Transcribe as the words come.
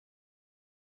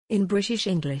In British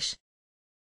English.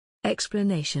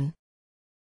 Explanation.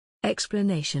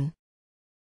 Explanation.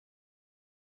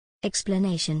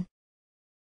 Explanation.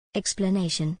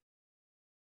 Explanation.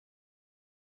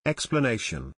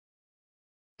 Explanation.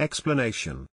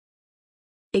 Explanation.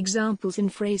 Examples in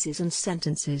phrases and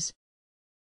sentences.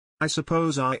 I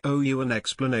suppose I owe you an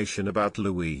explanation about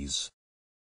Louise.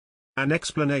 An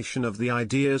explanation of the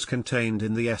ideas contained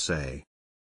in the essay.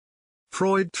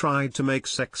 Freud tried to make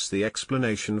sex the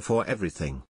explanation for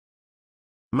everything.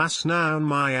 Mass noun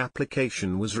my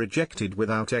application was rejected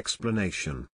without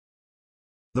explanation.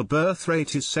 The birth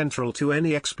rate is central to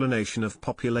any explanation of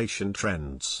population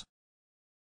trends.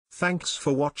 Thanks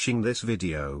for watching this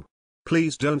video.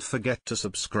 Please don't forget to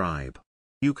subscribe.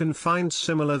 You can find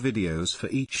similar videos for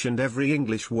each and every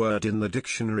English word in the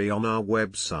dictionary on our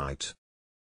website.